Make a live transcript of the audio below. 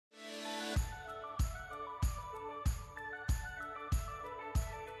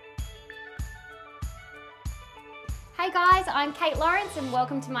Hey guys, I'm Kate Lawrence and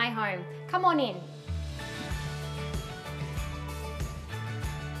welcome to my home. Come on in.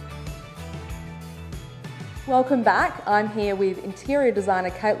 Welcome back. I'm here with interior designer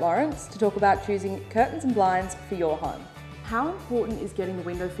Kate Lawrence to talk about choosing curtains and blinds for your home. How important is getting the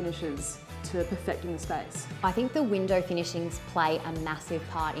window finishes to perfecting the space? I think the window finishings play a massive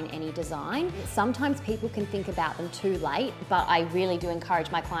part in any design. Sometimes people can think about them too late, but I really do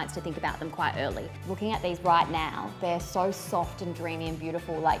encourage my clients to think about them quite early. Looking at these right now, they're so soft and dreamy and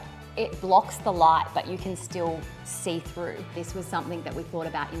beautiful. Like, it blocks the light, but you can still see through. This was something that we thought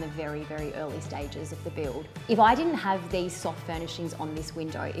about in the very, very early stages of the build. If I didn't have these soft furnishings on this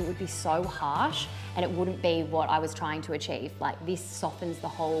window, it would be so harsh and it wouldn't be what I was trying to achieve. Like, this softens the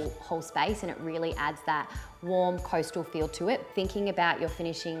whole space and it really adds that warm coastal feel to it. Thinking about your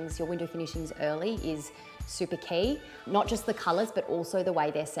finishings, your window finishings early is super key. Not just the colours, but also the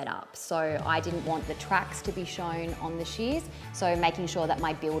way they're set up. So I didn't want the tracks to be shown on the shears, so making sure that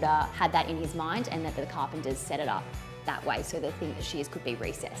my builder had that in his mind and that the carpenters set it up that way so the shears could be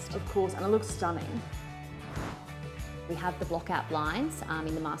recessed. Of course, and it looks stunning. We have the block-out blinds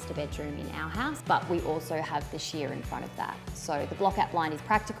in the master bedroom in our house, but we also have the sheer in front of that. So the block-out blind is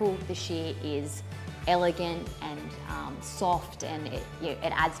practical, the sheer is elegant and soft, and it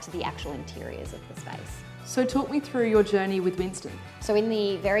adds to the actual interiors of the space. So talk me through your journey with Wynstan. So in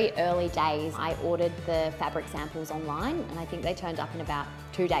the very early days, I ordered the fabric samples online and I think they turned up in about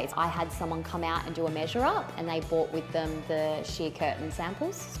 2 days. I had someone come out and do a measure up and they brought with them the sheer curtain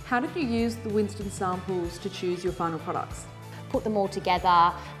samples. How did you use the Wynstan samples to choose your final products? Put them all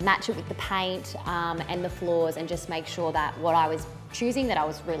together, match it with the paint and the floors, and just make sure that what I was choosing that I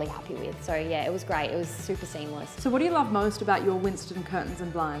was really happy with. So yeah, it was great. It was super seamless. So what do you love most about your Wynstan curtains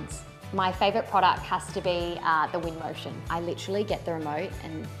and blinds? My favourite product has to be the wind motion. I literally get the remote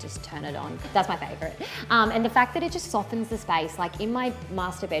and just turn it on. That's my favourite. And the fact that it just softens the space. Like in my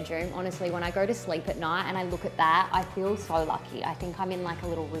master bedroom, honestly, when I go to sleep at night and I look at that, I feel so lucky. I think I'm in like a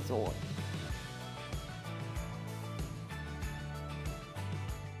little resort.